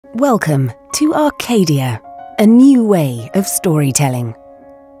Welcome to Arcadia, a new way of storytelling.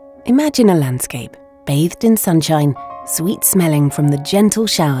 Imagine a landscape, bathed in sunshine, sweet smelling from the gentle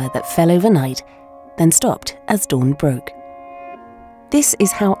shower that fell overnight, then stopped as dawn broke. This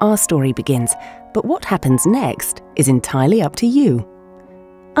is how our story begins, but what happens next is entirely up to you.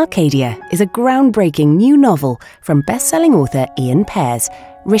 Arcadia is a groundbreaking new novel from best-selling author Iain Pears,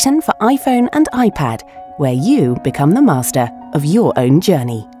 written for iPhone and iPad, where you become the master of your own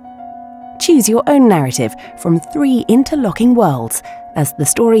journey. Choose your own narrative from 3 interlocking worlds as the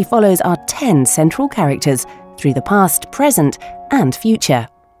story follows our 10 central characters through the past, present, and future.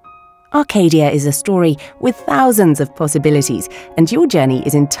 Arcadia is a story with thousands of possibilities, and your journey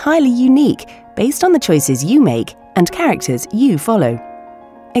is entirely unique based on the choices you make and characters you follow.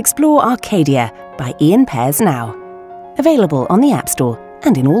 Explore Arcadia by Iain Pears now. Available on the App Store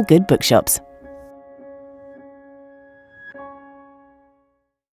and in all good bookshops.